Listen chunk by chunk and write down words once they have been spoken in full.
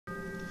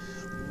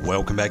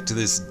Welcome back to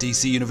this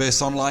DC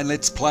Universe Online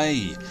Let's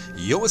Play.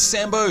 You're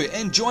Sambo,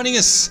 and joining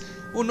us,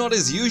 well, not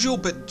as usual,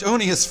 but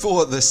joining us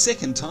for the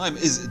second time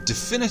is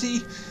Definity,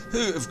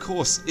 who of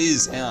course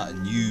is our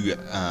new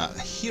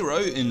hero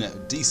in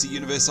DC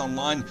Universe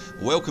Online.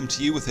 Welcome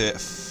to you with her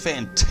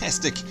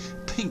fantastic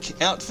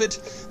pink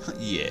outfit.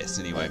 Yes,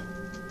 anyway.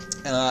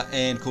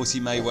 And of course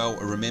you may well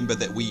remember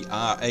that we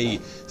are a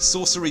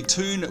sorcery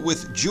toon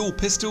with dual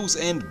pistols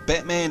and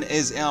Batman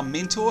as our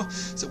mentor.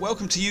 So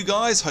welcome to you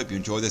guys, hope you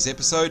enjoy this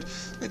episode.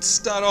 Let's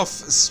start off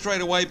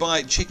straight away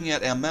by checking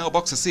out our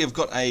mailbox. I see I've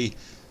got a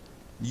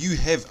you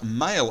have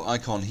mail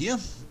icon here.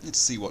 Let's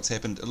see what's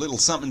happened. A little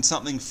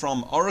something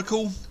from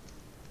Oracle.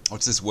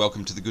 What's this?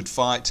 Welcome to the good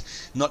fight.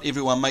 Not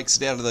everyone makes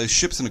it out of those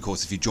ships, and of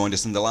course if you joined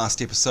us in the last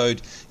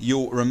episode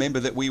you'll remember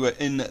that we were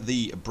in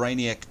the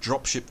Brainiac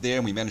dropship there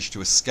and we managed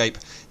to escape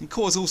and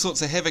cause all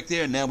sorts of havoc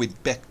there, and now we're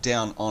back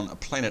down on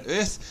planet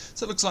Earth.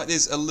 So it looks like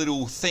there's a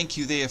little thank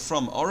you there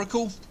from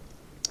Oracle.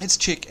 Let's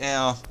check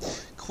our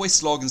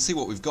quest log and see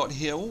what we've got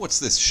here. Oh, what's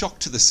this? Shock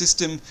to the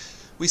system.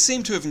 We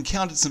seem to have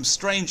encountered some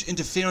strange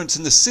interference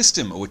in the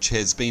system which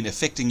has been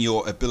affecting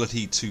your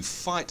ability to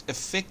fight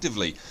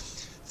effectively.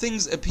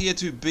 Things appear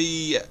to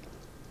be,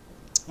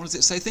 what does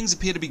it say? Things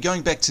appear to be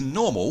going back to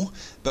normal,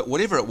 but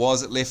whatever it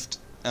was, it left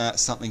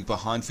something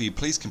behind for you.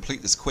 Please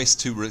complete this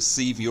quest to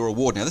receive your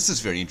reward. Now this is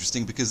very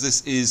interesting because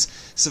this is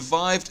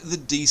survived the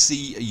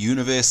DC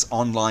Universe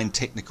Online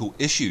technical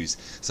issues.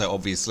 So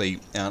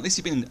obviously, unless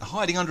you've been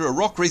hiding under a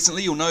rock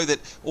recently, you'll know that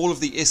all of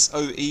the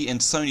SOE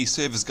and Sony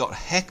servers got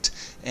hacked,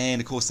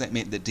 and of course that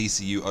meant that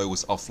DCUO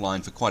was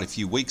offline for quite a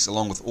few weeks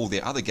along with all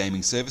their other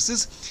gaming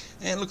services.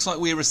 And it looks like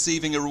we're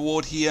receiving a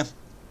reward here.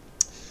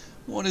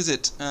 What is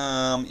it?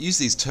 Use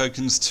these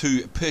tokens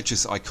to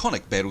purchase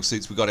iconic battle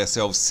suits. We got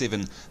ourselves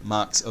 7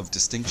 marks of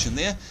distinction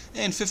there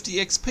and 50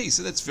 XP,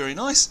 so that's very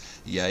nice.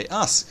 Yay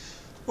us.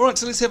 Alright,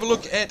 so let's have a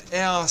look at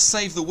our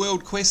Save the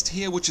World quest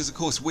here, which is of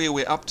course where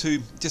we're up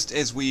to just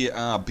as we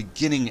are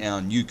beginning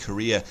our new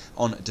career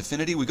on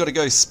Definity. We've got to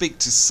go speak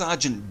to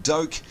Sergeant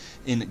Doak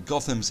in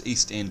Gotham's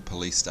East End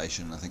Police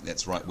Station. I think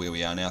that's right where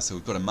we are now, so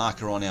we've got a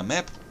marker on our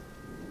map.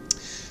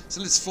 So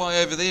let's fly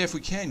over there if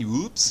we can.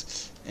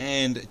 Whoops.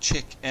 And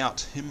check out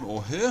him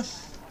or her.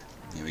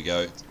 Here we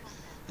go.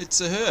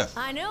 It's a her.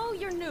 I know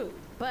you're new,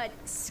 but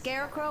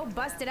Scarecrow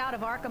busted out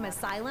of Arkham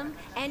Asylum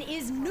and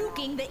is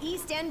nuking the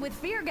East End with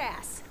fear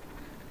gas.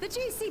 The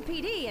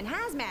GCPD and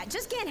Hazmat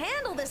just can't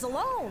handle this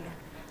alone.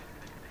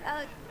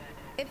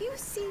 If you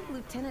see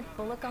Lieutenant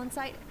Bullock on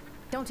site,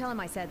 don't tell him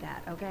I said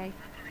that, okay?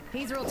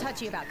 He's real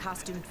touchy about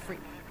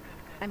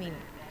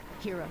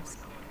heroes.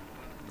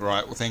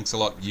 Right, well thanks a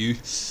lot, you.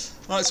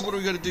 Alright, so what do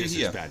we got to do This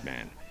here? is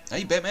Batman.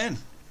 Hey, Batman.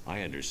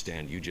 I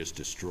understand you just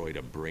destroyed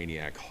a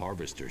Brainiac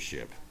harvester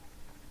ship.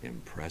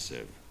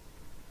 Impressive.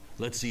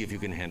 Let's see if you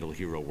can handle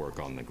hero work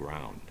on the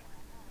ground.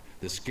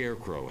 The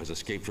Scarecrow has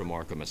escaped from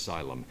Arkham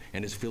Asylum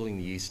and is filling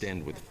the East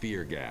End with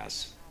fear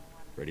gas.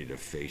 Ready to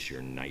face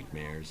your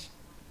nightmares?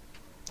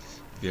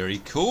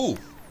 Very cool.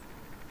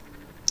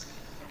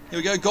 Here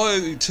we go.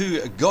 Go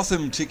to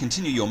Gotham to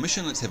continue your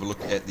mission. Let's have a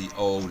look at the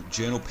old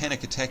journal.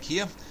 Panic attack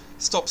here.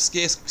 Stop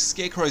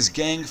Scarecrow's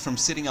gang from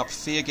setting up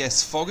fear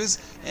gas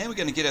foggers, and we're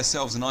going to get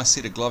ourselves a nice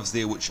set of gloves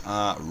there, which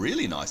are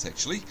really nice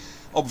actually.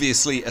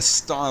 Obviously a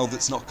style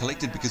that's not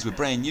collected because we're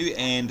brand new,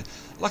 and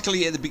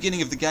luckily at the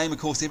beginning of the game of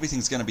course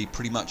everything's going to be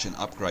pretty much an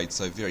upgrade,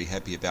 so very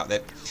happy about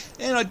that.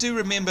 And I do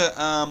remember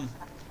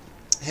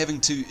having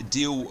to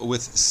deal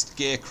with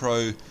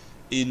Scarecrow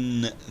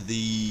in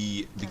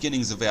the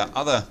beginnings of our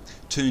other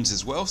toons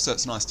as well, so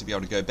it's nice to be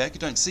able to go back. You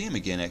don't see him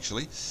again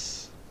actually.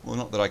 Well,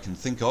 not that I can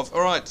think of.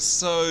 Alright,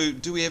 so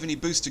do we have any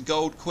booster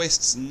gold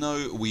quests?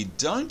 No, we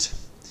don't.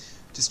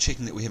 Just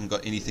checking that we haven't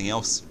got anything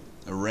else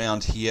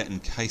around here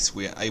in case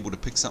we're able to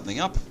pick something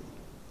up.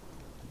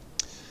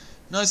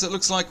 No, so it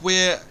looks like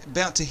we're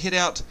about to head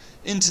out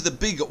into the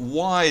big,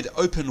 wide,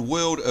 open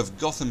world of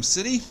Gotham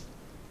City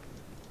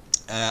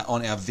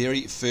on our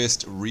very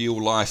first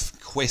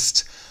real-life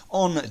quest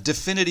on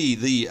Definity,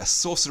 the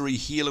sorcery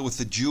healer with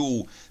the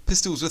dual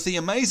pistols with the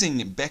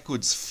amazing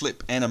backwards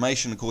flip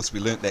animation. Of course, we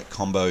learnt that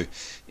combo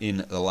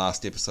in the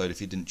last episode.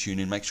 If you didn't tune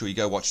in, make sure you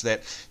go watch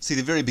that. See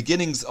the very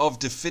beginnings of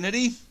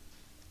Definity.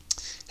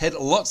 Had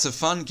lots of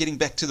fun getting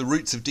back to the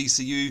roots of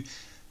DCU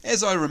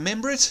as I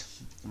remember it,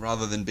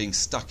 rather than being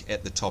stuck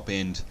at the top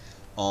end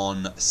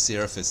on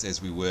Seraphis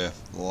as we were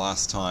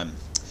last time.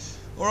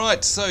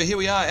 Alright, so here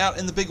we are out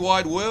in the big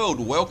wide world.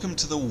 Welcome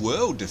to the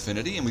world,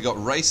 Definity. And we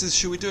got races.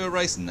 Should we do a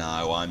race?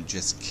 No, I'm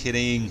just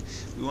kidding.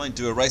 We won't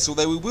do a race,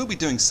 although we will be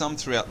doing some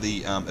throughout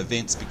the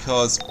events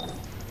because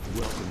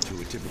Welcome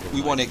to a typical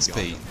we want night in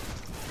XP.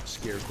 Gotham.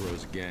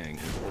 Scarecrow's gang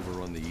has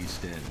overrun the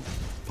East End,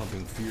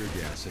 pumping fear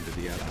gas into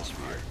the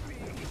atmosphere.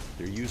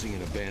 They're using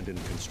an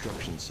abandoned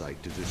construction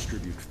site to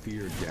distribute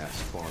fear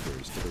gas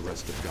foggers to the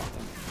rest of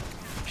Gotham.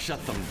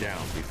 Shut them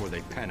down before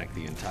they panic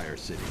the entire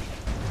city.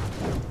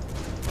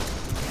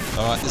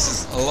 Alright, this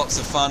is lots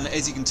of fun.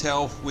 As you can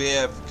tell,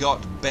 we've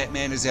got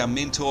Batman as our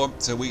mentor,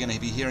 so we're going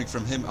to be hearing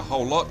from him a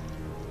whole lot.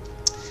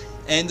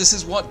 And this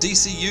is what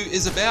DCU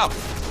is about.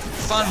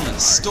 Fun,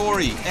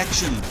 story,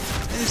 action,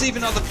 and there's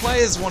even other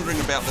players wandering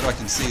about that I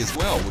can see as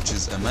well, which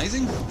is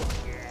amazing.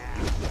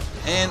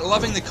 And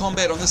loving the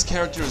combat on this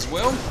character as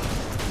well.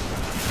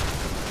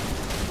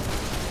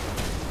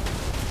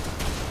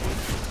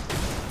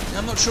 Now,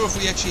 I'm not sure if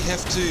we actually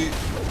have to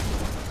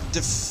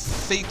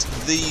defeat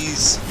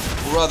these,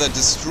 or rather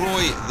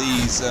destroy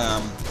these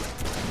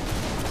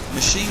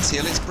machines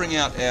here. Let's bring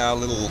out our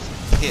little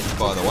pet,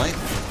 by the way.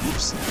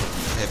 Whoops,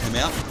 have him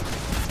out.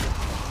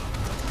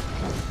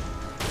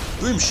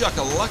 Boom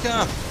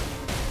shakalaka.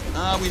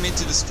 Are we meant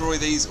to destroy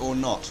these or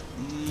not?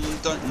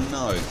 Don't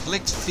know.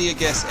 Collect fear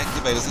gas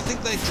activators. I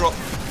think they drop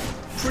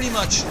pretty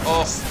much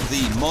off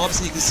the mobs,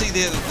 and you can see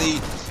there that the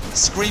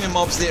screamer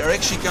mobs there are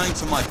actually going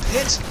for my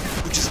pet,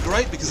 which is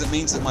great because it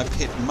means that my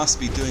pet must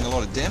be doing a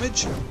lot of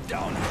damage.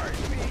 Don't hurt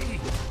me.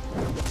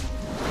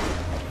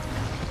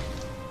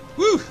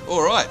 Woo!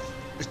 Alright.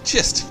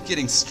 Just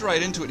getting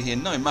straight into it here,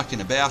 no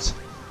mucking about.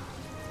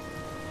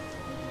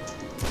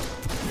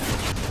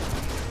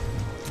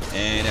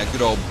 And our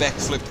good old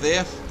backflip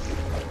there.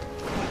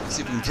 Let's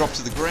see if we can drop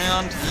to the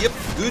ground. Yep,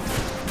 good.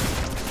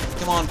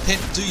 Come on, pet,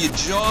 do your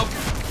job.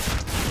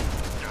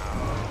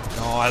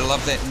 Oh, I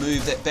love that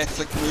move, that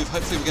backflip move.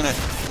 Hopefully we're going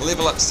to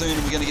level up soon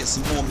and we're going to get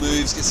some more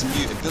moves, get some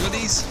new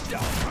abilities.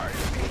 Don't hurt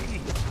me.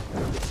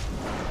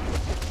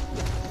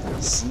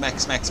 Smack,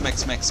 smack, smack,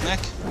 smack, smack.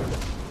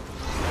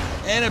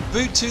 And a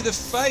boot to the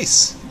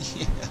face.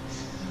 Yeah.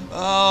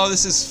 Oh,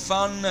 this is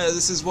fun.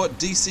 This is what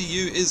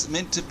DCU is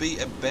meant to be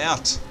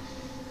about.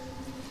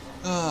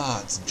 Ah,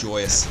 oh, it's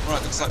joyous.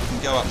 Alright, looks like we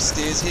can go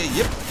upstairs here.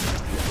 Yep.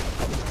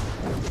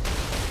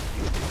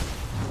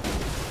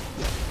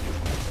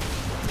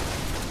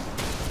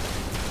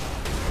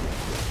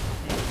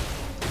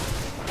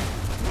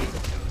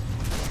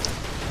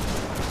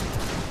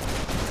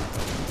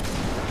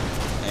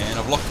 And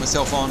I've locked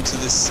myself onto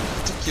this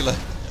particular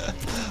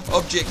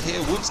object here.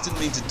 Whoops,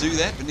 didn't mean to do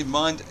that, but never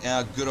mind.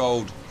 Our good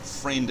old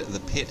friend, the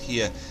pet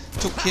here,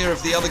 took care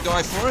of the other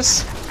guy for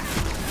us.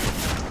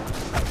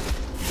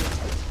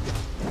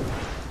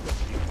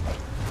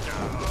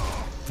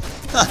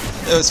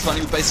 That was funny,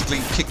 we basically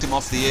kicked him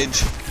off the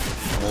edge.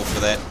 I'm all for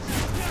that.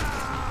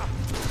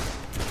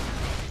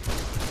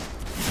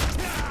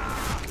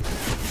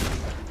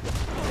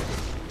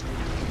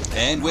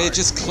 And we're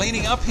just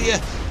cleaning up here,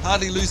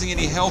 hardly losing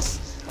any health,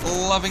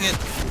 loving it.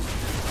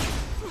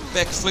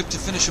 Backflip to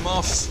finish him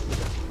off.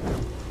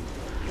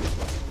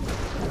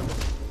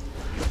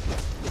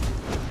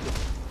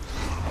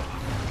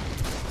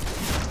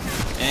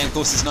 And of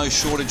course there's no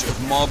shortage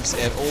of mobs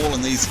at all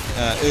in these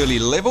early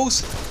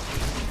levels.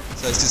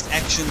 So it's just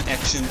action,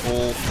 action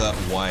all the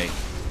way.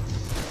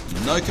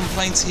 No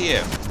complaints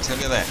here, I can tell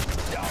you that.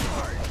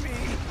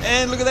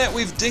 And look at that,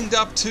 we've dinged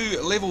up to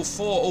level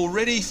 4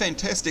 already.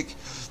 Fantastic.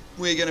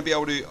 We're going to be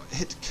able to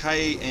hit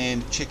K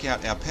and check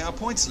out our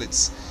PowerPoints.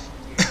 Let's,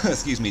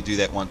 excuse me, do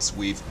that once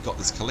we've got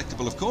this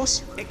collectible, of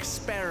course.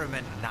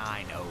 Experiment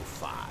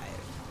 905.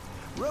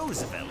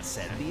 Roosevelt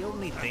said the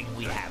only thing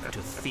we have to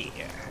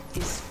fear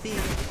is fear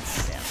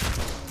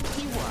itself.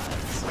 He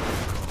was, of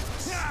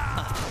course.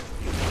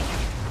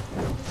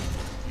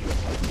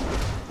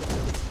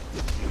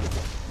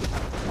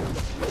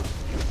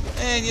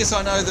 And yes,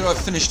 I know that I've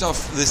finished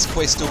off this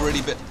quest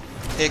already, but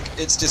heck,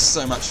 it's just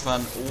so much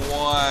fun.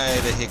 Why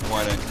the heck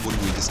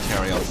wouldn't we just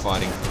carry on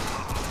fighting?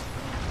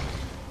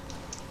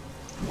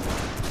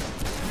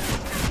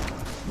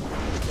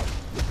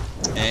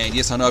 And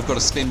yes, I know I've got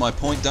to spend my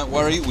point, don't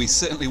worry, we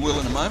certainly will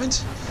in a moment.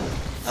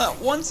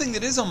 One thing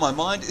that is on my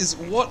mind is,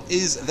 what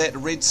is that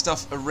red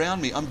stuff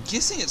around me? I'm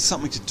guessing it's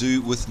something to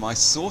do with my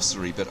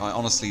sorcery, but I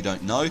honestly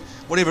don't know.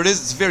 Whatever it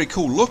is, it's a very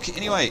cool look.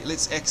 Anyway,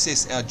 let's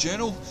access our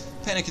journal.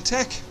 Panic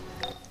attack.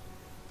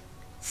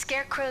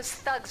 Scarecrow's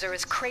thugs are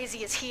as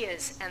crazy as he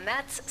is, and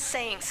that's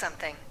saying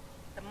something.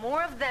 The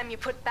more of them you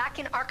put back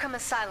in Arkham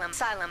Asylum,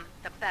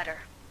 the better.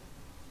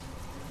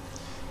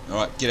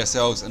 Alright, get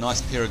ourselves a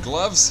nice pair of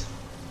gloves.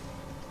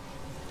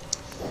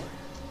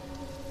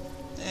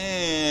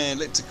 And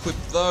let's equip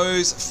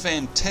those.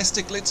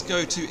 Fantastic. Let's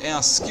go to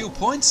our skill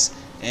points.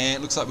 And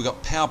it looks like we've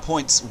got power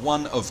points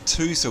 1 of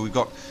 2, so we've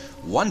got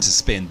 1 to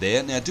spend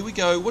there. Now,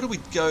 what did we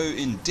go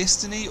in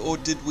Destiny, or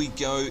did we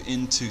go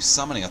into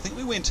Summoning? I think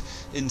we went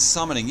in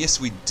Summoning. Yes,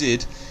 we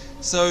did.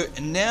 So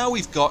now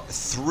we've got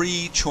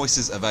 3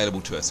 choices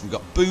available to us. We've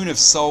got Boon of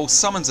Soul,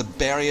 summons a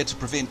barrier to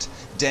prevent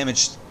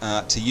damage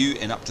to you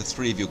and up to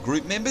 3 of your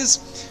group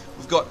members.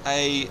 We've got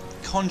a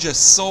Conjure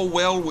Soul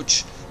Well,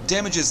 which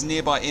damages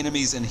nearby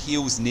enemies and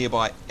heals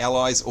nearby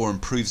allies or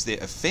improves their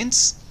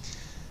offense.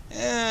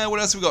 What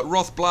else have we got?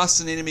 Wrath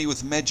blasts an enemy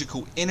with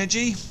magical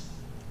energy.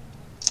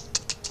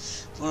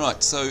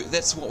 Alright, so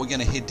that's what we're going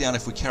to head down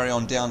if we carry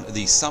on down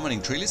the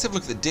summoning tree. Let's have a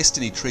look at the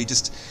destiny tree,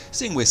 just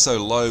seeing we're so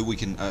low we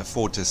can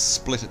afford to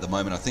split at the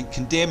moment, I think.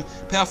 Condemn,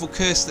 powerful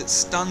curse that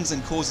stuns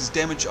and causes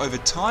damage over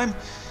time.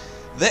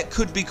 that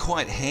could be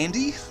quite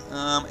handy,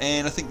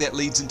 and I think that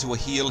leads into a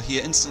heal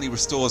here. Instantly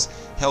restores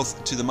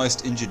health to the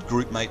most injured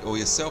group mate or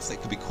yourself. That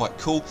could be quite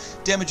cool.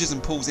 Damages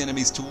and pulls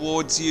enemies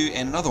towards you.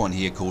 And another one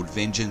here called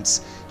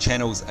Vengeance.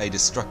 Channels a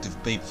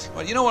destructive beam.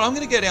 Right, you know what? I'm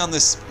going to go down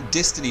this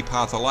Destiny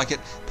path. I like it.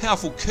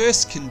 Powerful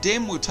Curse.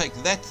 Condemn. We'll take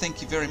that.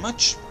 Thank you very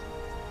much.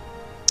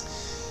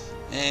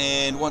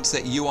 And once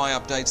that UI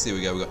updates, there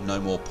we go, we've got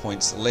no more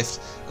points left.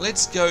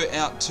 Let's go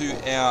out to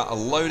our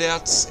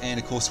loadouts, and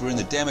of course we're in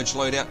the damage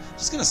loadout.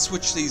 Just going to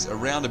switch these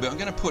around a bit. I'm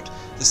going to put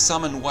the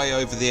summon way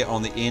over there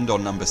on the end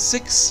on number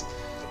 6.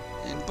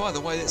 And by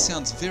the way, that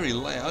sounds very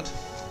loud.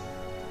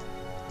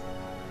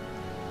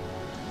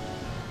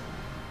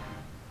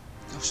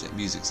 Gosh, that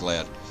music's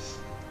loud.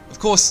 Of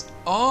course,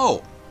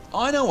 oh,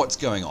 I know what's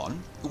going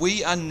on.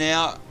 We are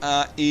now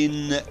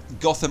in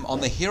Gotham on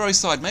the hero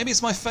side. Maybe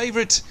it's my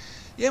favourite...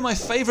 Yeah, my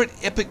favourite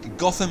epic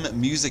Gotham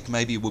music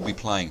maybe will be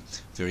playing.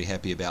 Very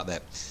happy about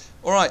that.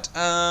 Alright,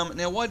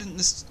 now why didn't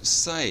this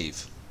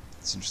save?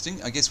 It's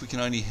interesting. I guess we can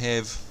only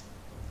have...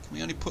 Can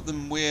we only put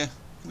them where...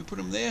 Can we put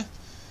them there?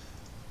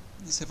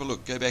 Let's have a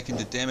look. Go back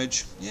into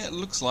damage. Yeah, it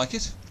looks like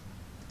it.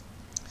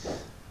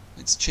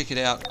 Let's check it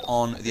out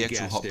on the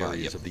actual hotbar.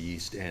 Areas of the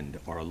East End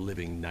are a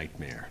living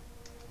nightmare.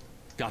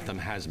 Gotham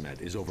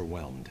Hazmat is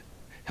overwhelmed.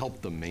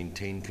 Help them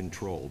maintain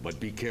control, but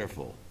be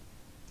careful.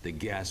 The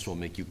gas will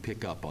make you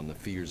pick up on the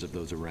fears of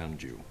those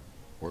around you,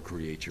 or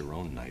create your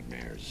own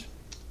nightmares.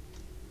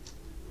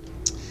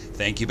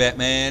 Thank you,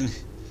 Batman.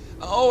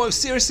 Oh,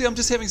 seriously, I'm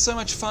just having so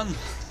much fun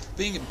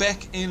being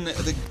back in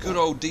the good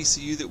old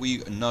DCU that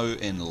we know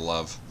and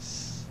love.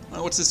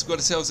 Right, what's this? We've got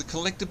ourselves a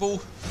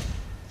collectible.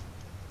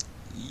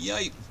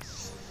 Yay.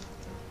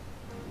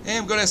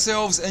 And we've got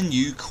ourselves a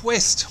new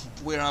quest.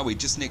 Where are we?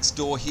 Just next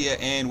door here,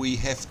 and we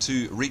have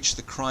to reach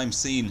the crime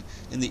scene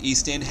in the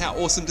East End. How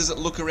awesome does it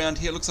look around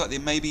here? Looks like there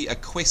may be a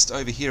quest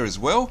over here as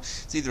well.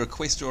 It's either a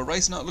quest or a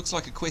race. No, it looks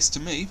like a quest to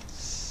me.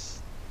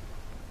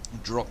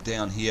 Drop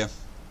down here.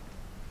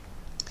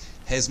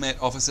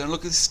 Hazmat officer, and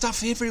look, there's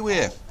stuff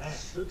everywhere.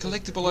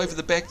 Collectible over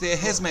the back there.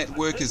 Hazmat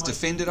Workers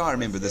defended. I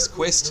remember this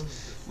quest.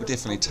 We'll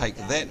definitely take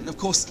that. And of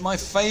course, my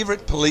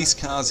favourite police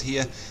cars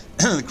here.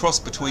 The cross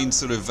between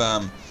sort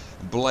of...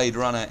 Blade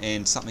Runner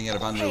and something out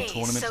of Unreal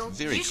Tournament. So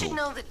very you cool. should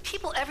know that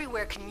people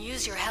everywhere can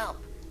use your help.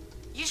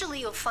 Usually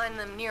you'll find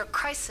them near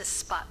crisis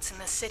spots in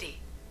the city.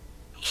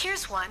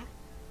 Here's one.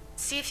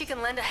 See if you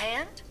can lend a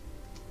hand?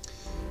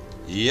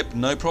 Yep,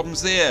 no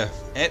problems there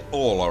at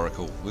all,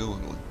 Oracle. We'll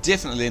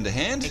definitely lend a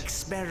hand.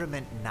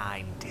 Experiment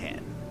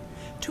 910.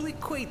 To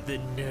equate the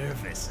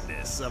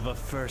nervousness of a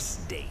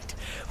first date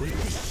with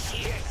the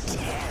sheer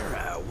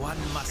terror one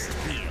must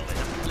feel in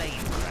a plane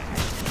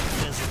crash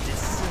does a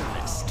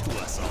disservice to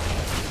us all.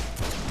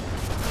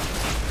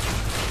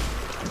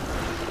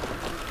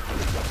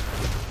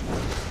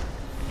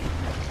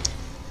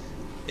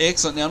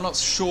 Excellent. Now, I'm not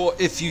sure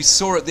if you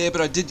saw it there,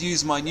 but I did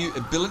use my new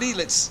ability.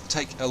 Let's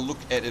take a look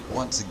at it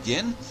once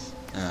again.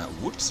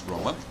 Whoops,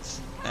 wrong one.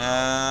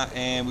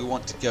 And we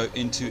want to go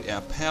into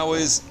our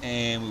powers,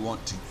 and we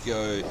want to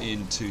go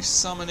into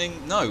summoning.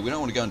 No, we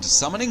don't want to go into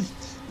summoning.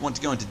 We want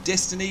to go into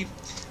destiny.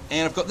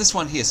 And I've got this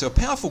one here. So a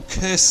powerful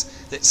curse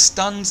that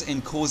stuns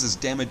and causes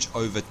damage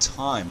over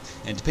time.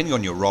 And depending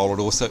on your role, it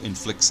also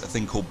inflicts a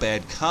thing called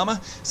bad karma,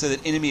 so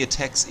that enemy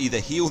attacks either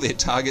heal their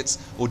targets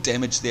or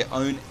damage their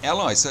own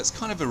allies. So it's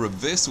kind of a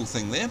reversal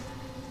thing there.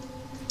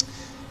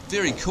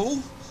 Very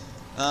cool.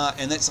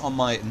 And that's on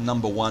my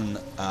number 1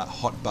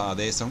 hotbar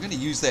there. So I'm going to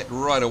use that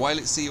right away.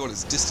 Let's see what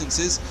its distance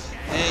is.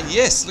 And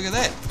yes, look at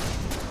that.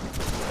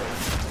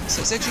 So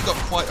it's actually got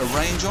quite a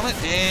range on it,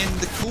 and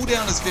the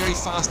cooldown is very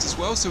fast as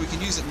well, so we can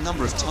use it a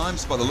number of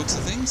times by the looks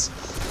of things.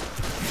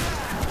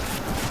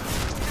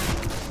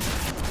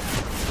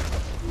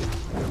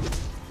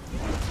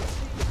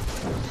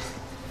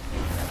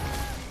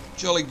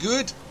 Jolly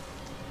good.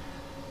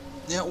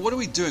 Now, what are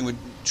we doing? We're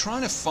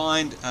trying to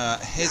find a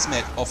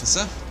Hazmat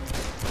officer.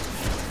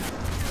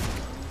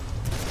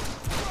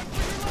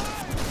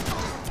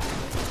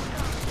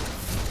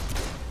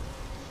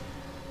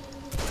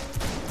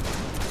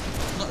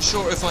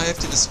 Sure if I have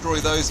to destroy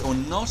those or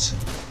not.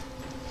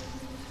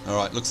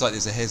 Alright, looks like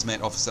there's a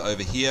Hazmat officer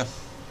over here.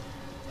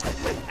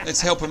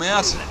 Let's help him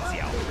out.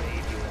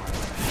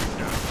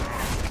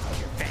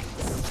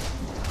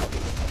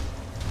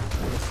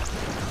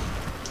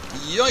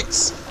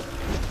 Yikes!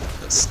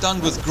 Got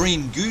stunned with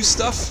green goo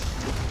stuff.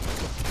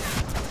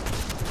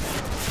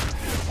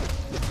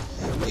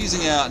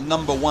 Using our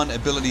number 1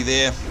 ability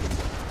there.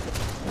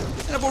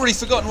 And I've already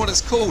forgotten what it's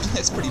called.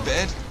 That's pretty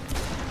bad.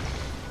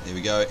 There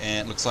we go,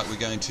 and it looks like we're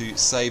going to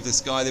save this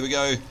guy. There we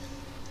go.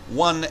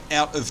 1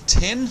 out of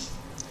 10.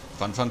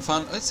 Fun, fun,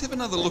 fun. Let's have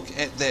another look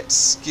at that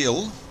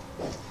skill.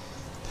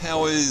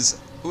 Powers.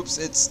 Oops,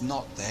 it's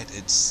not that.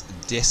 It's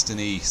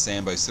Destiny,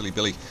 Sambo, Silly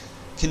Billy.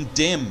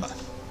 Condemn.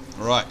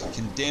 Right,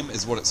 Condemn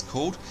is what it's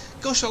called.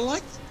 Gosh, I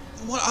like...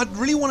 I'd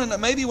really want to know.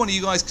 Maybe one of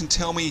you guys can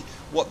tell me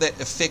what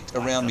that effect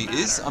around me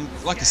is.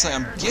 Like I say,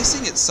 I'm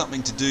guessing it's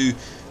something to do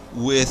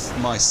with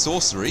my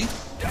sorcery.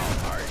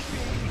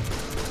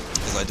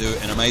 I do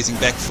an amazing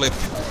backflip.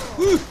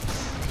 Woo!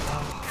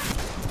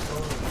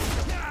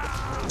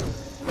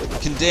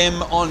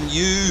 Condemn on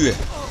you.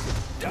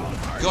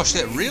 Gosh,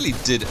 that really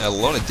did a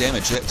lot of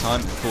damage that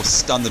time. Of course,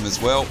 stunned them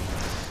as well.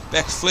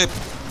 Backflip.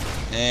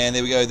 And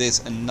there we go. There's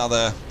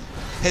another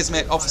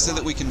Hazmat officer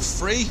that we can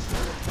free.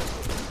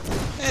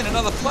 And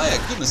another player.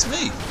 Goodness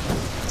me.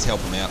 Let's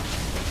help him out.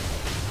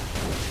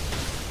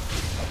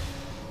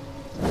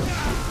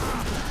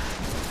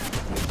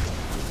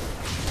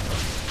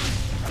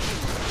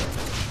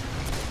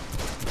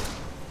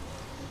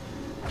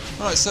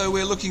 Alright, so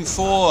we're looking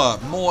for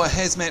more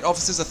Hazmat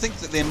officers. I think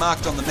that they're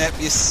marked on the map,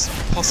 yes,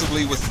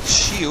 possibly with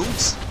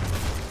shields.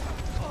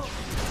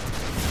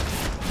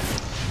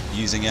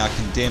 Using our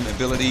Condemn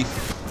ability.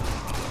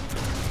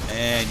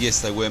 And yes,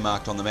 they were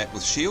marked on the map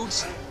with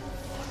shields.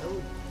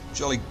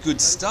 Jolly good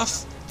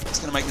stuff. It's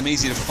going to make them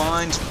easy to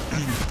find.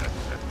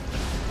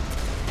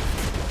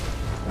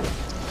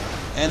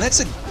 And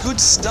that's a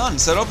good stun,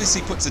 so it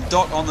obviously puts a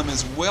dot on them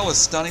as well as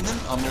stunning them.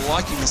 I'm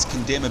liking this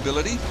Condemn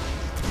ability.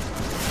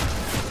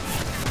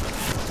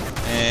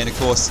 And of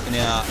course, in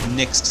our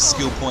next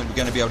skill point, we're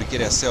going to be able to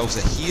get ourselves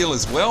a heal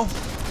as well.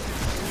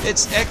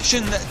 It's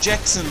Action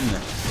Jackson,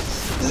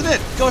 isn't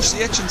it? Gosh,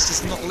 the action's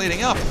just not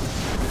letting up.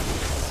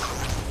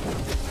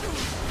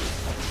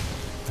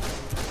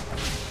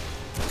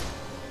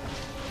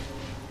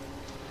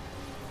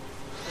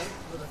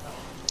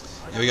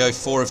 Here we go,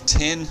 4 of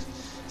 10.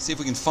 See if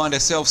we can find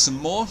ourselves some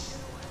more.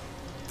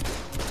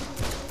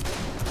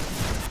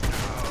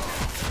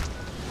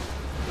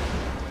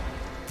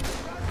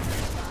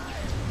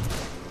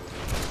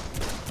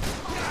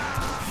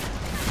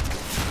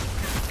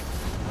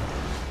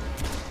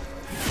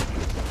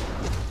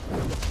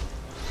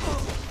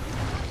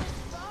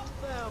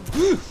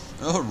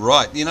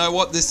 Alright, you know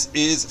what? This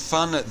is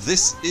fun.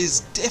 This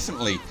is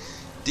definitely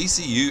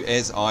DCU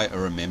as I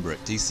remember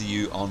it.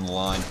 DCU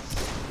Online.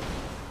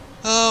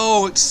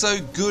 Oh, it's so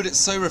good. It's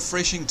so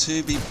refreshing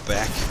to be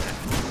back.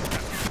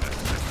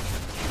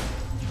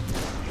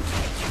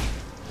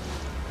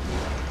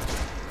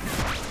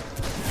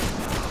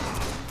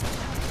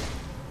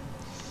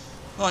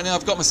 Alright, now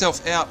I've got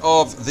myself out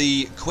of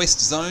the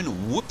quest zone.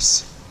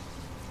 Whoops.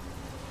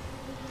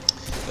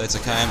 That's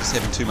okay, I'm just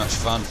having too much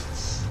fun.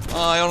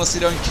 I honestly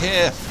don't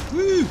care.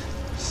 Woo!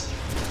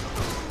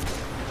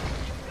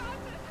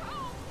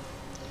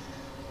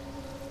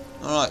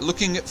 Alright,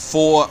 looking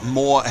for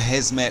more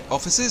Hazmat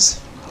officers.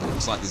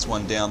 Looks like there's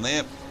one down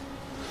there.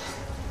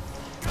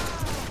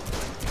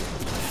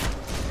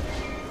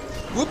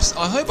 Whoops,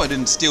 I hope I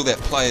didn't steal that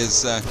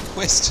player's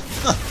quest.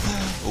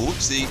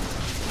 Whoopsie.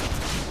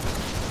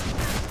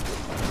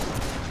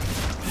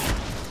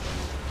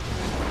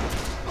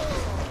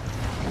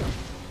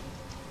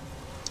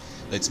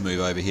 Let's move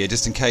over here,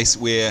 just in case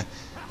we're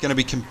going to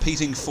be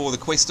competing for the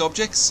quest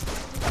objects.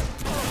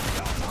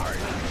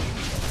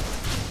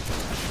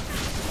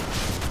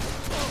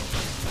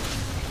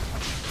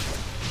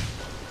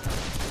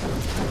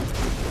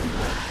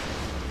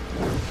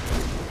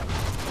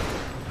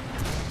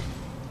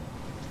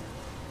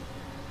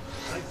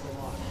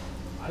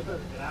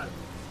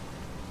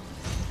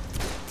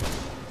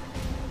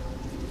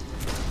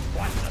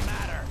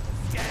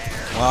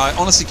 I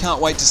honestly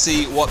can't wait to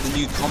see what the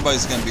new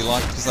combos are going to be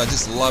like, because I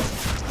just love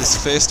this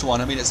first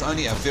one. I mean, it's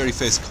only our very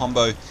first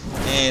combo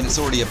and it's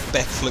already a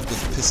backflip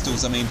with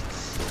pistols. I mean,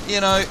 you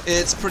know,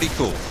 it's pretty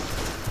cool.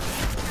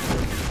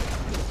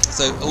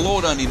 So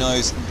Lord only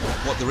knows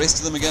what the rest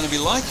of them are going to be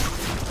like.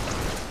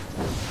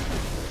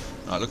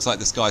 Alright, looks like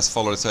this guy's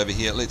followed us over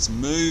here. Let's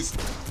move.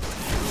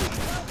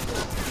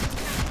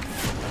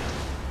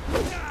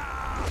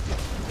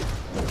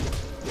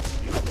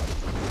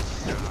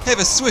 Have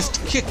a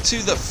swift kick to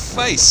the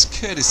face,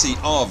 courtesy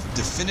of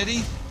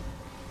Definity.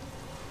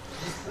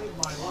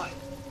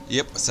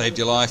 Yep, saved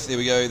your life. There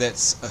we go.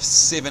 That's a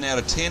 7 out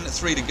of 10.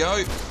 3 to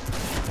go.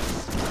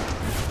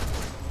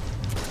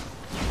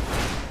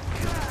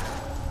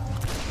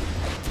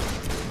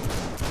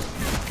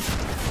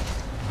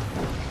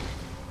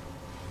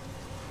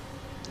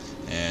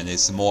 And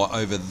there's some more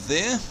over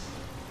there.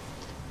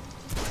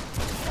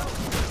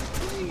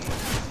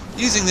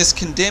 Using this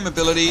Condemn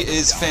ability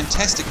is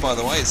fantastic, by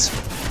the way. It's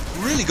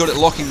really good at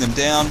locking them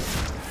down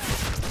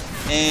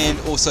and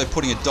also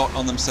putting a dot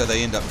on them so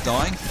they end up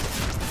dying.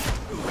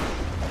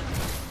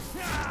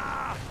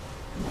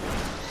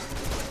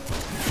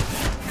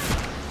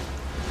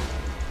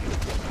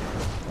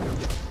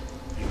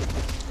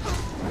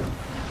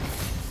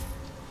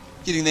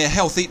 Getting their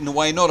health eaten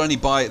away not only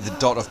by the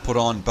dot I've put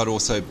on, but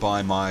also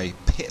by my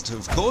pet,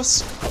 of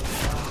course.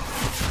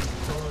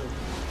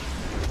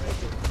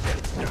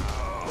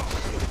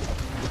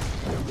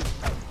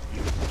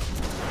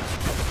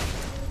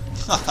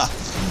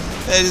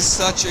 That is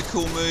such a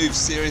cool move,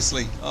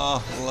 seriously.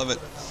 Oh, I love it.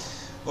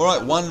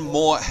 Alright, one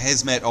more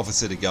Hazmat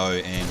officer to go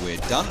and we're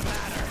done.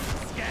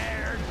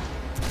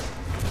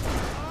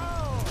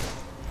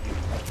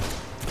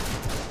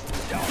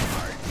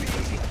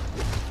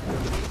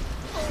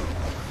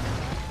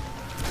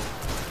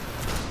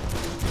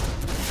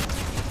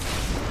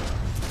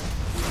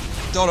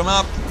 Dot him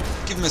up,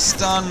 give him a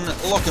stun,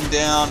 lock him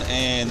down,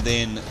 and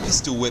then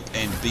pistol whip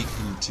and beat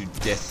him to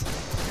death.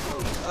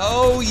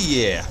 Oh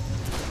yeah.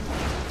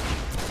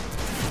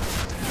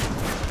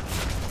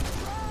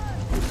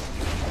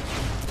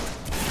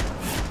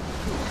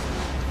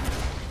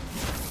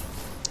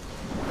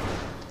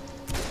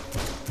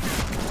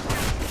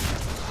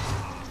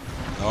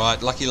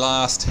 Alright, lucky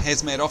last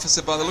hazmat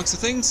officer by the looks of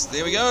things.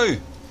 There we go.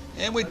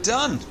 And we're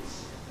done.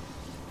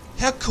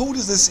 How cool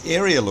does this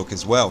area look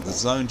as well? The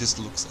zone just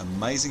looks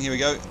amazing. Here we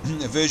go.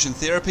 Aversion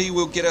therapy.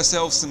 We'll get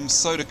ourselves some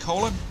soda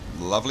cola.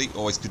 Lovely.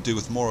 Always could do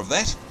with more of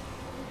that.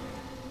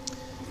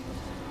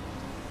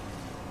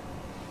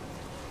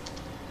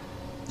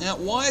 Now,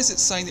 why is it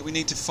saying that we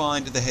need to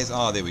find the hazmat?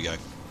 Ah, there we go.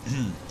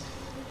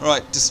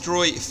 Alright,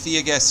 destroy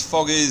fear gas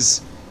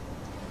foggers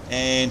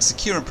and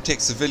secure and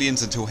protect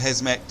civilians until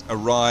Hazmat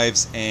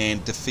arrives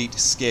and defeat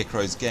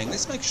Scarecrow's gang.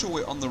 Let's make sure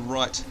we're on the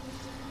right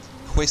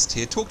quest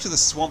here. Talk to the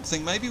swamp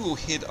thing. Maybe we'll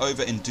head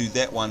over and do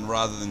that one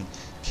rather than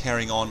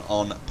carrying on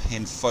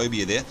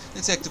panphobia there.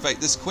 Let's activate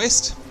this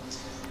quest.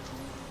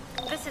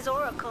 This is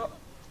Oracle.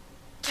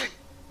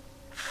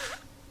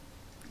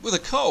 With a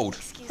cold.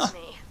 Excuse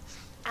me.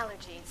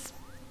 Allergies.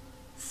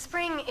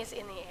 Spring is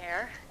in the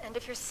air, and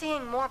if you're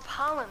seeing more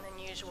pollen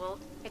than usual,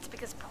 it's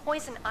because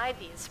poison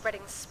ivy is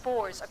spreading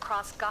spores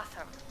across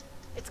Gotham.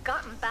 It's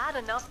gotten bad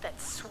enough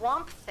that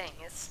Swamp Thing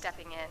is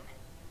stepping in.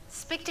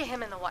 Speak to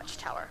him in the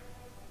watchtower.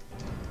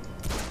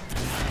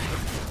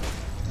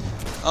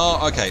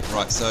 Oh, okay,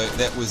 right, so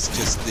that was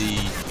just the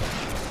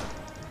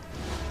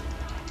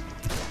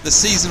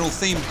seasonal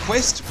themed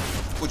quest,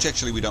 which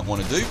actually we don't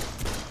want to do.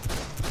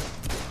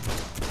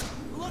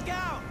 Look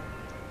out!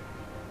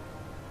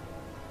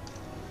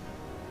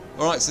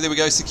 Alright, so there we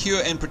go.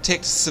 Secure and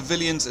protect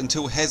civilians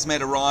until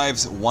Hazmat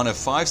arrives. 1 of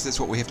 5, so that's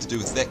what we have to do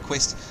with that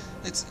quest.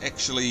 Let's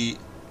actually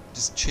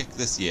just check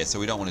this. Yeah, so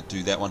we don't want to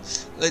do that one.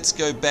 Let's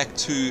go back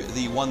to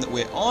the one that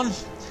we're on.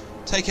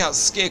 Take out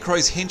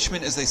Scarecrow's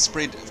henchmen as they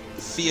spread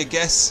fear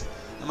gas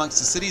amongst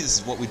the city. This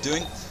is what we're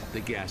doing. The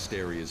gassed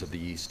areas of the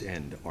East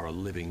End are a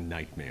living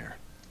nightmare.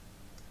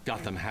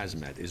 Gotham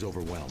Hazmat is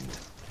overwhelmed.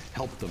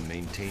 Help them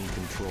maintain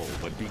control,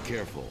 but be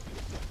careful.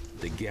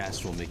 The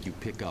gas will make you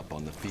pick up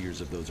on the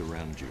fears of those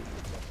around you,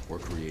 or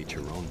create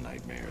your own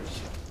nightmares.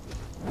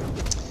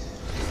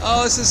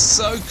 Oh, this is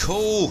so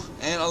cool,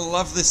 and I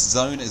love this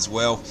zone as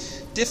well.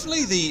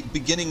 Definitely the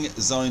beginning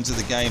zones of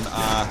the game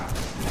are...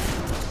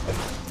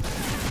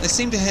 They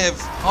seem to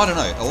have, I don't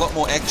know, a lot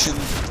more action,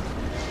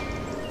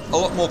 a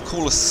lot more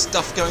cooler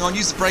stuff going on.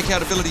 Use the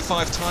breakout ability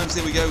 5 times.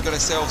 There we go, we've got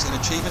ourselves an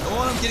achievement. Oh,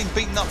 I'm getting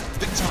beaten up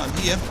big time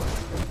here.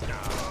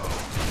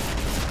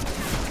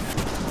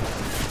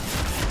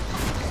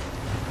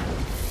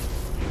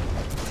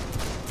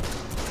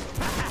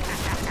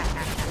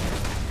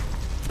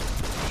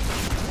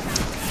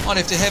 Might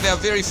have to have our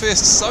very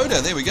first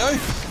soda. There we go.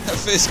 Our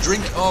first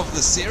drink of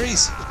the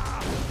series.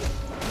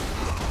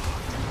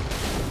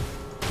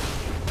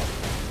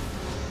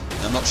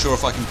 I'm not sure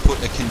if I can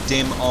put a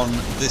condemn on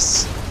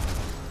this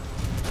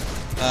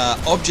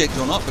object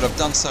or not, but I've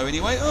done so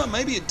anyway. Oh,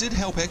 maybe it did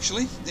help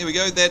actually. There we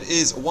go. That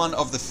is one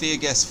of the fear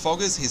gas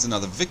foggers. Here's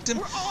another victim.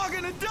 We're all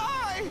gonna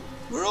die!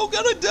 We're all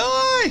gonna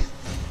die!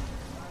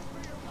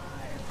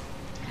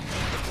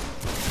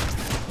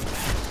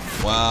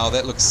 Wow,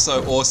 that looks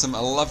so awesome. I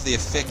love the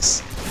effects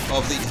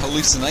of the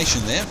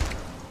hallucination there.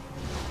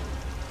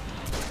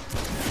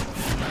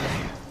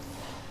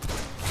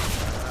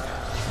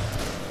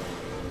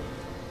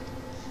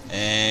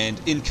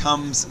 And in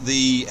comes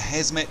the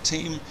Hazmat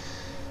team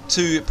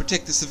to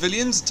protect the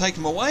civilians, take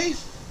them away.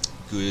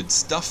 Good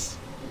stuff.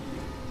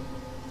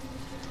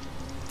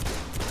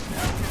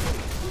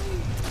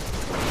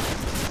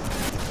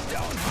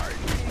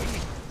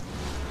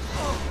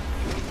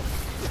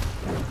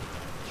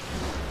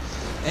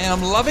 And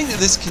I'm loving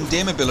this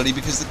condemn ability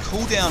because the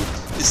cooldown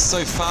is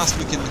so fast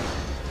we can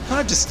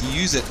kind of just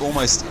use it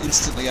almost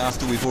instantly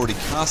after we've already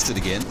cast it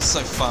again. It's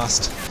so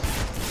fast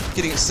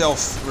getting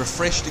itself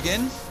refreshed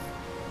again.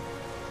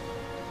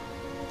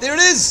 There it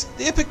is!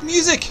 The epic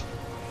music!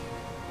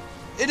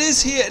 It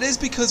is here. It is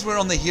because we're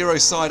on the hero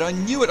side. I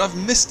knew it. I've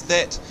missed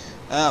that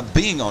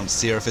being on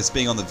Seraphis,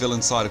 being on the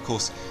villain side, of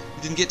course.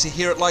 We didn't get to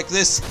hear it like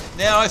this.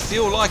 Now I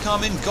feel like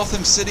I'm in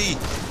Gotham City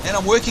and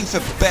I'm working for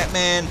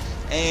Batman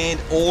and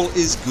all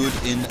is good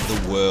in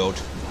the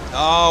world.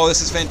 Oh, this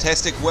is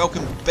fantastic.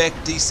 Welcome back,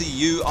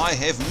 DCU. I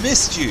have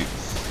missed you.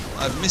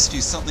 I've missed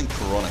you something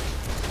chronic.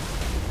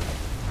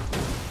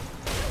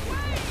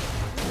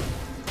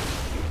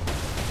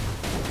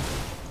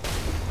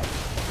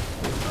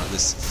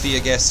 This fear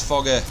gas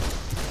fogger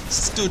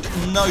stood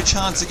no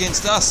chance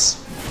against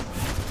us.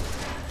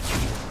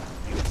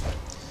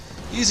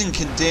 Using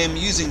condemn,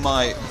 using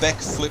my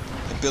backflip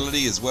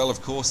ability as well,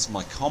 of course,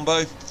 my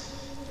combo.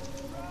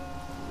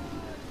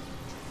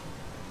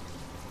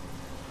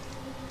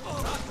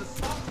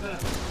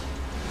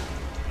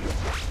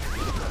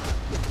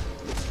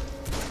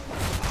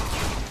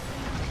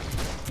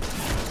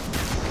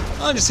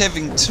 I'm just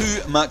having too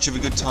much of a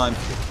good time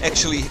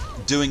actually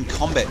doing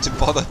combat to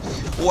bother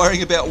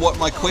worrying about what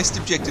my quest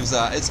objectives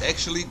are. It's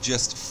actually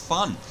just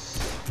fun.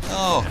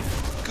 Oh,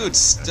 good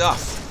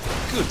stuff.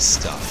 Good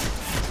stuff.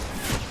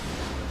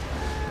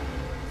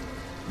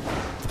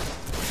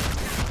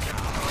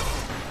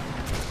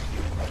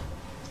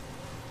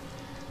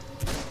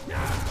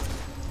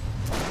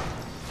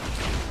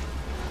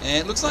 And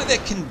it looks like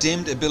that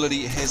condemned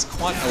ability has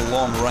quite a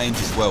long range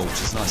as well,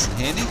 which is nice and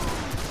handy.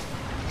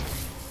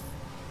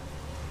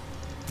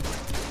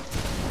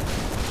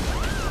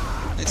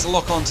 Let's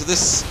lock onto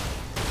this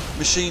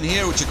machine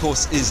here, which of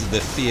course is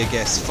the fear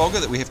gas fogger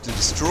that we have to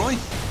destroy.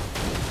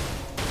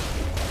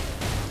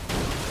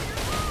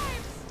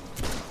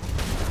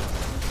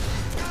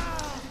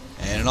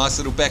 And a nice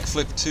little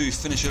backflip to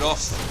finish it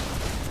off.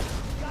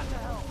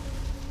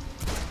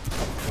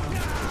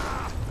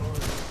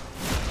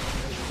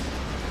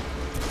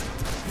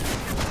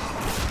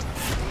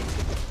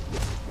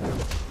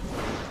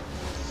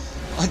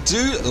 I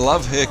do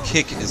love her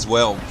kick as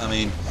well. I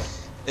mean,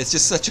 it's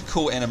just such a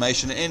cool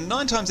animation, and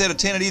 9 times out of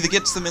 10 it either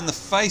gets them in the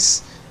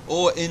face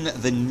or in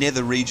the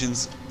nether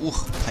regions. Ooh,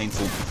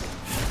 painful.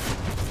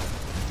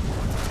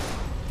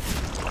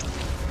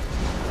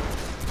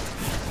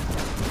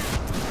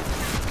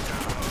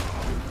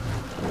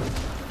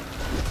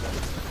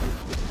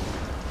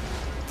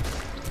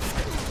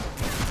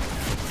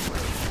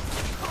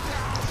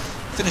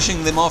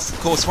 Finishing them off, of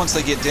course, once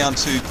they get down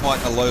to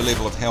quite a low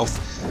level of health.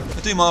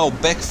 I do my old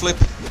backflip,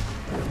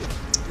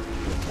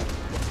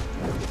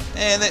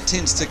 and that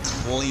tends to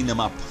clean them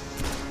up.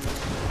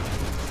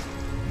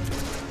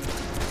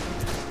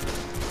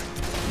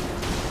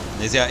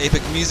 There's our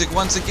epic music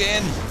once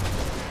again.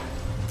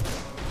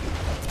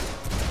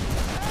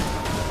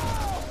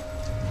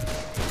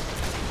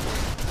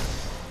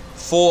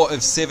 Four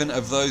of 7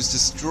 of those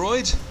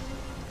destroyed.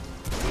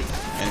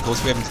 And of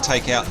course we're having to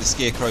take out the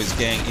Scarecrow's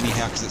gang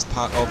anyhow because it's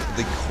part of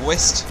the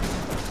quest.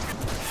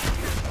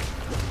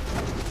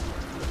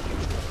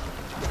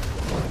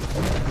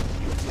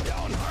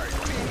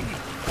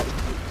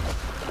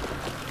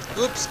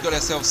 Oops, got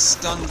ourselves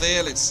stunned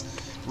there. Let's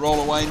roll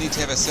away. Need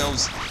to have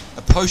ourselves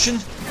a potion.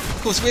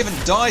 Of course we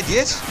haven't died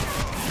yet.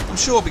 I'm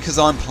sure because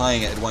I'm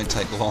playing it, it won't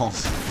take long.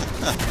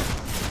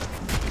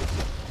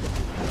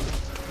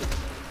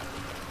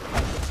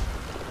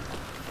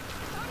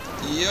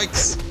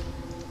 Yikes.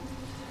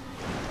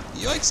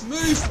 Yikes,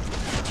 move!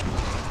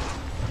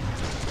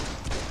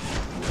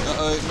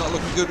 Uh-oh, not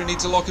looking good. We need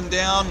to lock him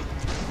down.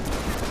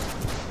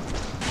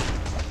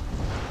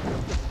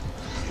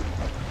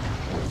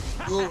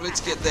 Oh,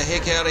 let's get the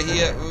heck out of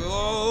here.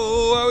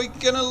 Oh, are we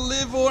gonna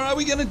live or are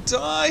we gonna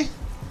die?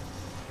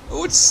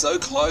 Oh, it's so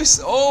close.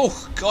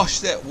 Oh,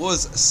 gosh, that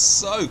was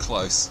so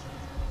close.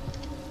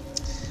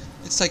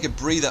 Let's take a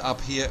breather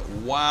up here.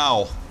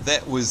 Wow,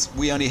 that was...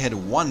 We only had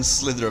 1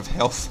 slither of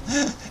health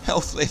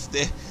left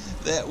there.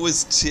 That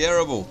was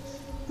terrible.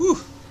 Whew.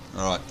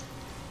 Alright.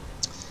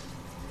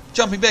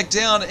 Jumping back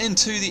down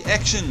into the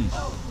action.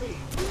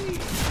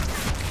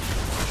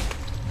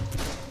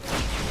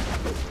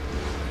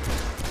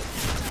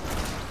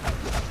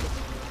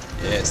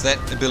 Yeah, it's that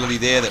ability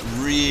there that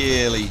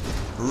really,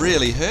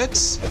 really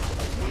hurts.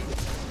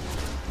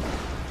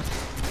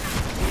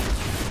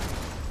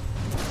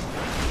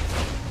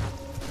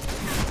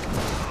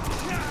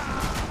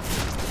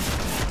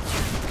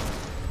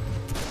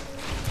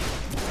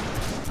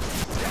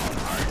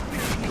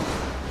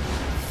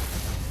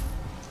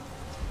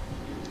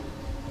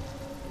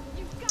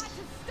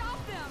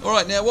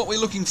 Alright, now what we're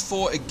looking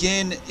for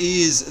again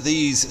is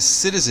these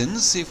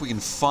citizens. See if we can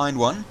find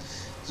one.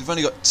 So we've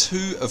only got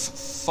 2 of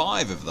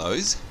 5 of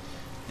those.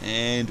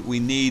 And we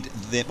need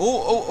them.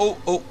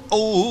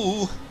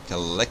 Oh,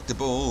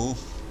 collectible.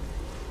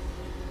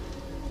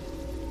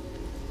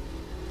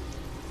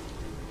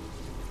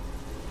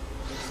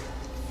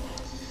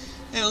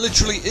 And it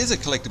literally is a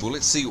collectible.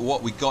 Let's see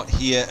what we got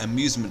here.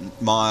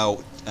 Amusement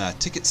mile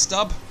ticket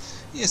stub.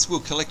 Yes, we'll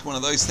collect one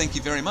of those. Thank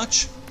you very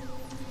much.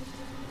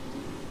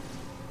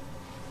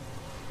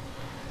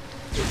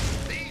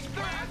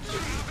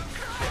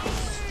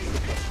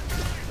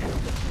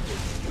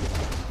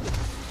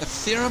 A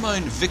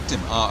pheromone victim.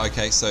 Ah,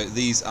 okay, so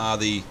these are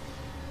the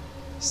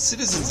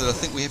citizens that I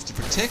think we have to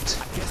protect.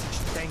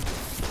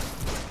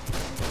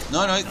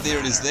 No, there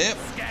it is there.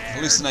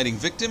 Hallucinating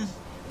victim.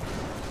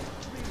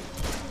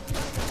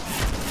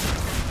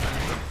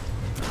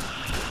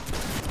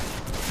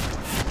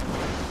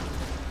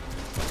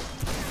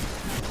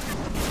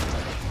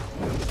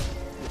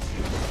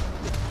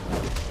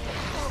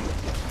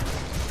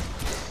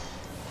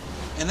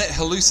 And that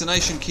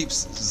hallucination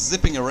keeps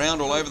zipping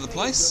around all over the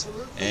place.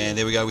 And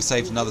there we go, we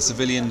saved another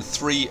civilian,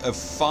 3 of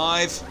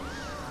 5.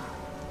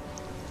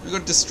 We've got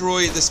to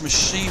destroy this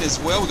machine as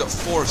well. We've got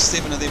 4 of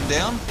 7 of them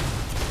down.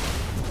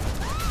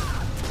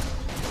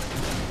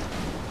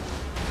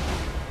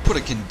 Put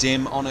a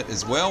condemn on it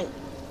as well.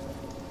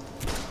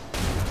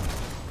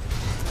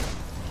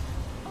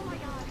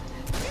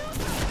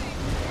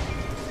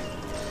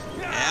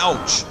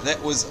 Ouch! That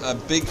was a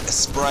big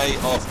spray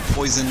of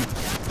poison and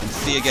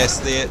fear gas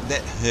there.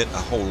 That hurt a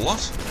whole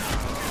lot.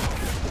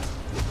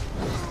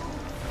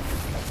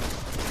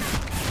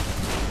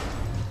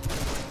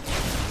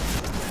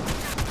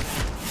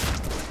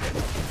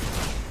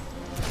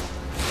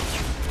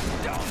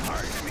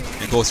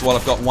 And of course, while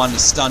I've got one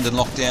stunned and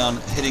locked down,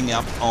 hitting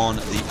up on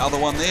the other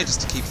one there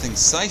just to keep things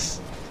safe.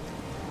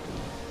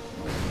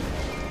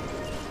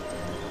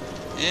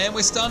 And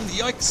we're stunned.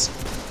 Yikes.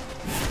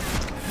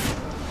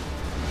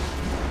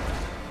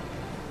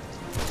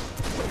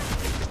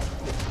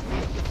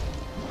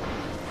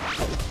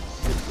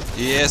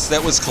 Yes,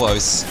 that was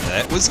close.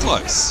 That was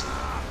close.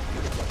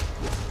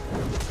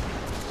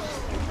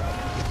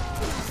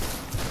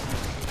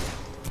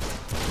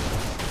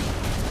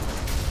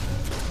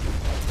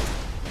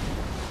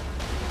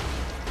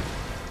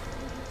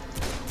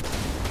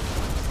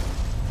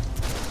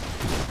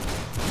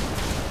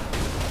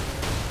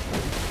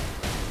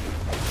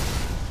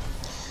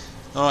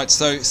 Alright,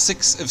 so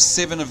 6 of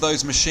 7 of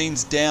those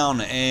machines down,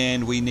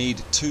 and we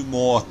need 2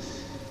 more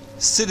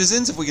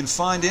citizens if we can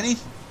find any.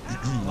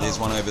 There's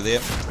one over there.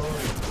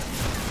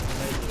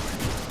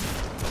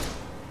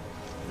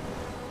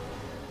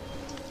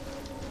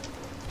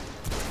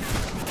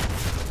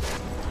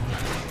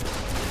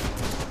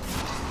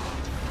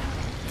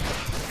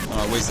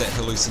 Alright, where's that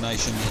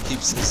hallucination? He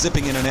keeps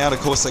zipping in and out. Of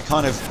course, they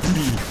kind of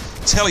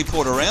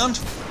teleport around,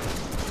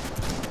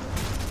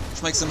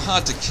 which makes them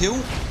hard to kill.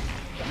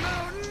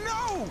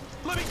 No!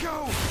 Let me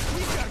go!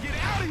 We gotta get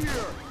out of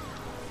here!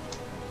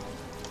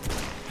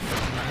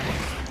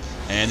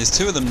 And there's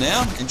 2 of them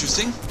now.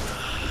 Interesting.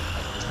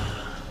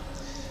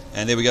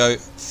 And there we go.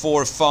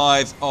 4 of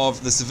 5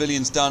 of the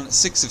civilians done.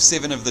 6 of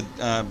 7 of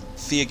the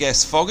fear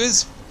gas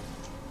foggers.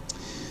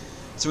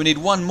 So we need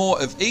 1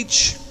 more of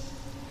each.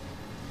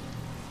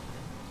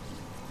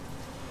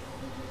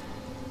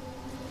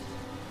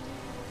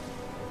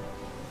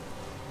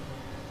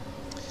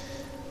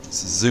 Let's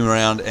zoom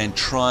around and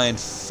try and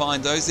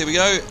find those. There we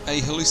go. A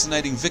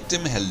hallucinating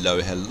victim.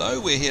 Hello,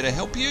 hello. We're here to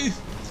help you.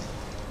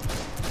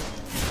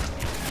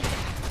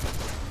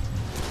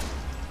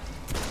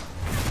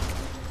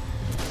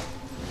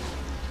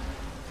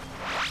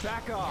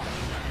 Back off!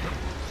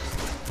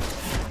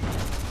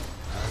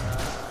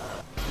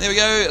 There we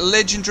go.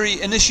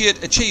 Legendary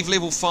Initiate. Achieve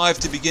level 5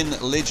 to begin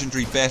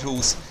legendary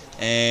battles.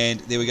 And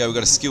there we go. We've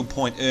got a skill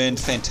point earned.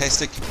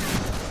 Fantastic.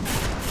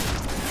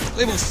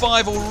 Level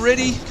 5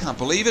 already. Can't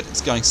believe it. It's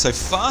going so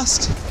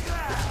fast.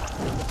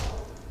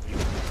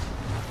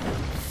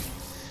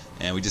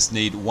 And we just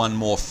need 1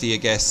 more fear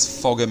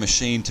gas fogger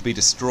machine to be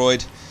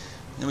destroyed.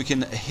 Then we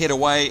can head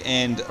away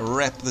and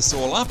wrap this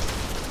all up.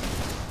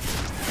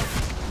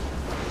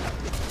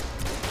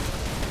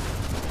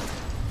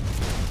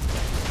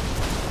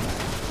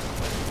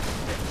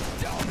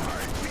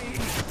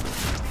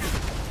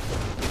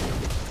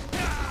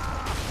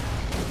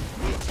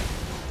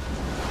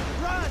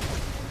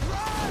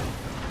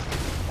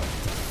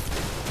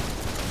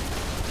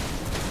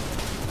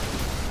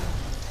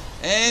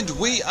 And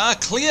we are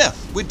clear.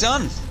 We're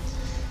done.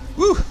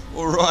 Woo!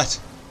 Alright.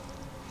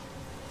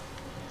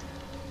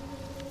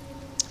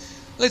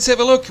 Let's have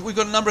a look. We've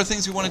got a number of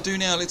things we want to do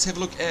now. Let's have a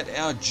look at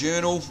our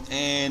journal.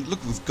 And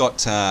look, we've got,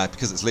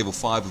 because it's level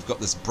 5, we've got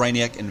this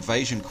Brainiac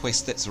Invasion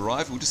quest that's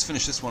arrived. We'll just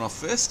finish this one off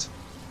first.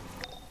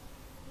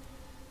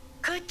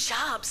 Good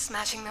job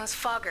smashing those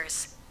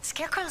foggers.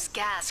 Scarecrow's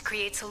gas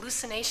creates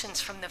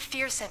hallucinations from the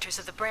fear centers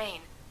of the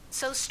brain.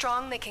 So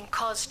strong they can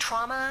cause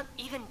trauma,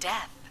 even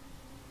death.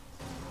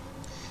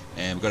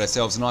 And we've got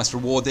ourselves a nice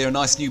reward there, a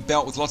nice new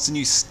belt with lots of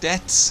new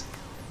stats.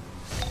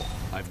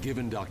 I've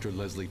given Dr.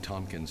 Leslie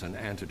Tompkins an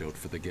antidote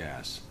for the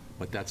gas,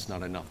 but that's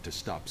not enough to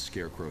stop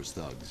Scarecrow's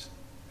thugs.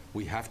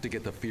 We have to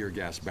get the fear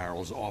gas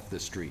barrels off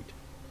the street.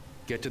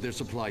 Get to their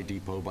supply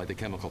depot by the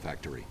chemical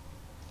factory.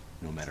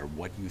 No matter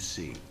what you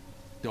see,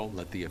 don't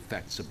let the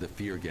effects of the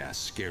fear gas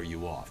scare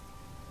you off.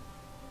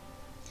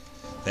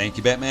 Thank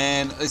you,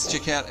 Batman. Let's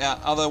check out our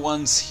other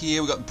ones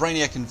here. We've got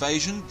Brainiac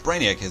Invasion.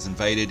 Brainiac has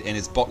invaded and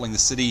is bottling the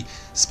city.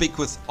 Speak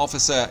with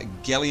Officer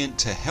Galliant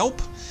to help.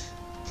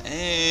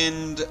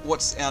 And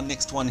what's our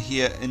next one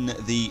here in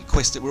the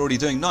quest that we're already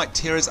doing? Night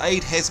Terrors.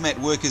 Aid Hazmat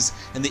Workers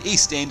in the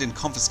East End and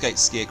confiscate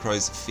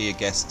Scarecrow's fear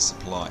gas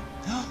supply.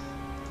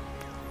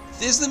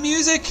 There's the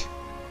music!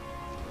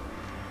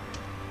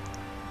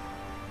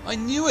 I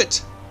knew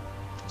it!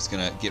 Just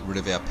going to get rid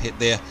of our pet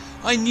there.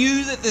 I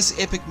knew that this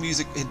epic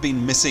music had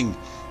been missing,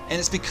 and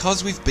it's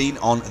because we've been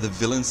on the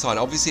villain side.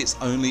 Obviously it's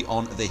only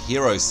on the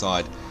hero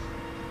side.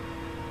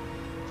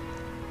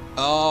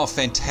 Oh,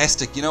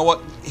 fantastic. You know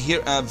what?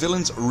 Here,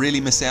 villains really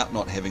miss out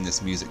not having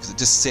this music, because it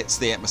just sets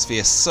the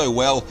atmosphere so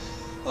well.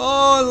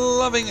 Oh,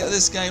 loving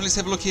this game. Let's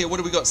have a look here. What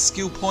do we got?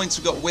 Skill points.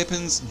 We've got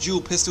weapons, dual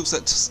pistols.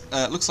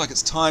 That looks like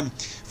it's time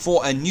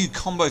for a new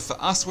combo for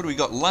us. What do we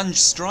got? Lunge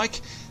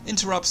strike.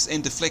 Interrupts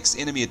and deflects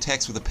enemy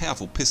attacks with a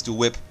powerful pistol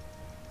whip.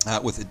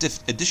 With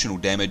additional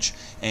damage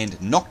and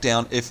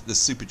knockdown if the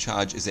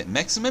supercharge is at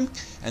maximum,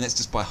 and that's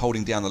just by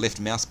holding down the left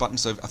mouse button.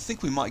 So I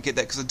think we might get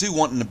that, because I do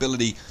want an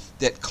ability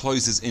that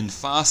closes in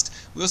fast.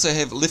 We also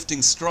have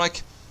lifting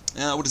strike.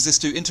 What does this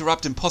do?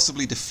 Interrupt and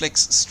possibly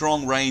deflects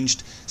strong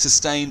ranged,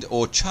 sustained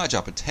or charge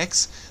up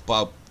attacks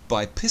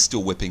by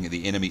pistol whipping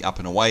the enemy up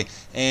and away.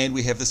 And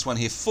we have this one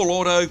here, full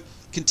auto.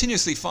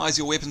 Continuously fires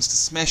your weapons to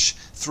smash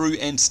through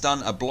and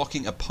stun a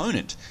blocking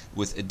opponent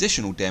with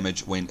additional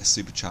damage when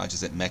supercharge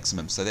is at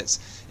maximum. So that's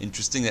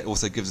interesting. That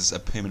also gives us a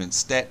permanent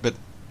stat. But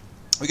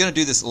We're going to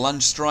do this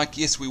lunge strike.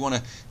 Yes, we want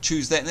to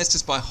choose that, and that's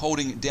just by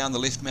holding down the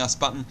left mouse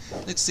button.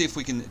 Let's see if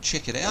we can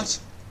check it out.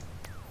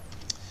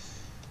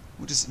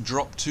 We'll just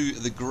drop to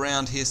the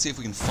ground here, see if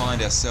we can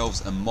find ourselves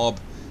a mob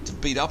to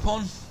beat up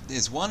on.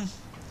 There's one.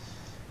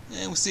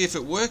 And we'll see if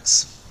it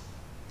works.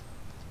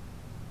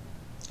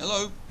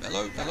 Hello,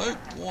 hello, hello.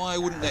 Why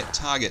wouldn't that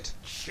target?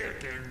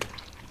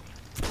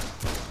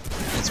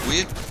 That's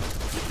weird.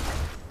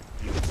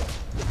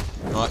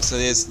 Alright, so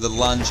there's the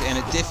lunge, and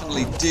it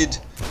definitely did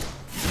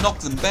knock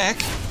them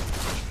back.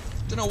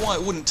 Don't know why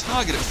it wouldn't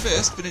target at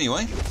first, but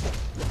anyway.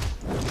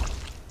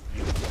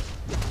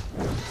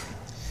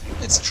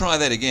 Let's try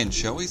that again,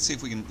 shall we? See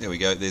if we can... There we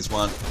go, there's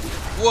one.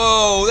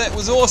 Whoa, that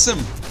was awesome!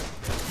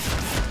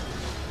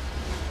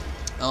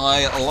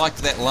 I liked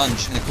that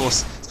lunge, and of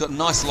course, it's got a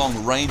nice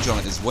long range on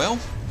it as well.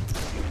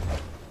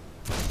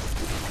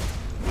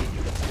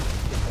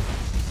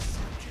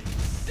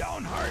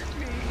 Don't hurt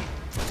me.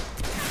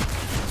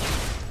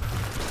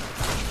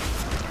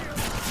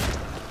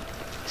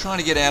 Trying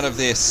to get out of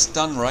their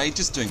stun ray,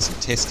 just doing some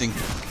testing.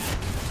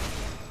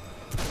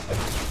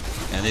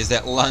 And there's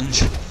that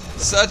lunge.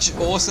 Such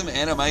awesome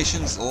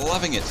animations,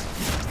 loving it.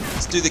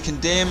 Let's do the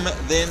condemn,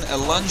 then a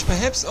lunge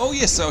perhaps. Oh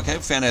yes, okay,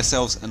 found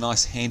ourselves a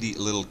nice handy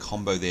little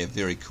combo there,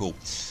 very cool.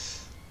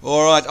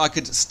 Alright, I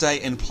could stay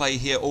and play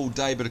here all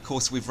day, but of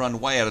course we've run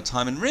way out of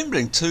time. And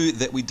remembering too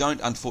that we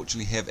don't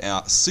unfortunately have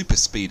our super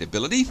speed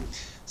ability,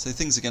 so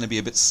things are going to be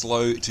a bit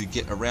slow to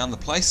get around the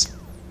place.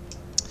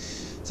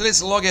 So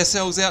let's log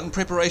ourselves out in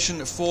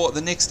preparation for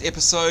the next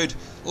episode.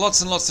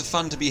 Lots and lots of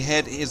fun to be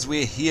had as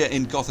we're here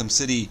in Gotham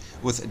City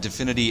with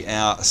Divinity,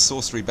 our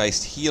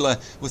sorcery-based healer,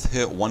 with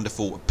her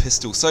wonderful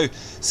pistol. So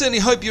certainly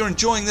hope you're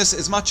enjoying this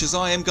as much as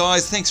I am,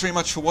 guys. Thanks very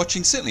much for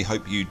watching. Certainly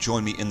hope you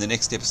join me in the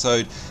next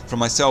episode. From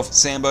myself,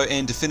 Sambo,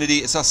 and Divinity,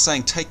 it's us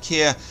saying take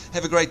care,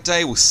 have a great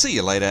day, we'll see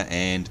you later,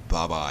 and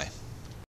bye-bye.